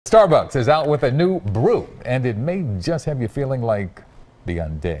Starbucks is out with a new brew, and it may just have you feeling like the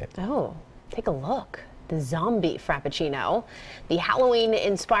undead. Oh, take a look. The zombie Frappuccino. The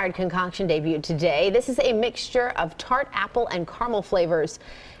Halloween-inspired concoction debuted today. This is a mixture of tart apple and caramel flavors,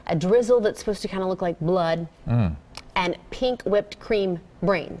 a drizzle that's supposed to kind of look like blood, and pink whipped cream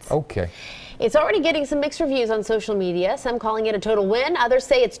brains. Okay. It's already getting some mixed reviews on social media. Some calling it a total win. Others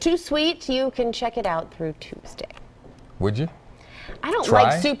say it's too sweet. You can check it out through Tuesday. Would you? I don't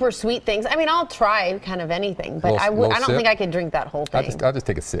like super sweet things. I mean, I'll try kind of anything, but I don't think I could drink that whole thing. I'll just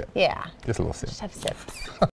take a sip. Yeah. Just a little sip. Just have sips.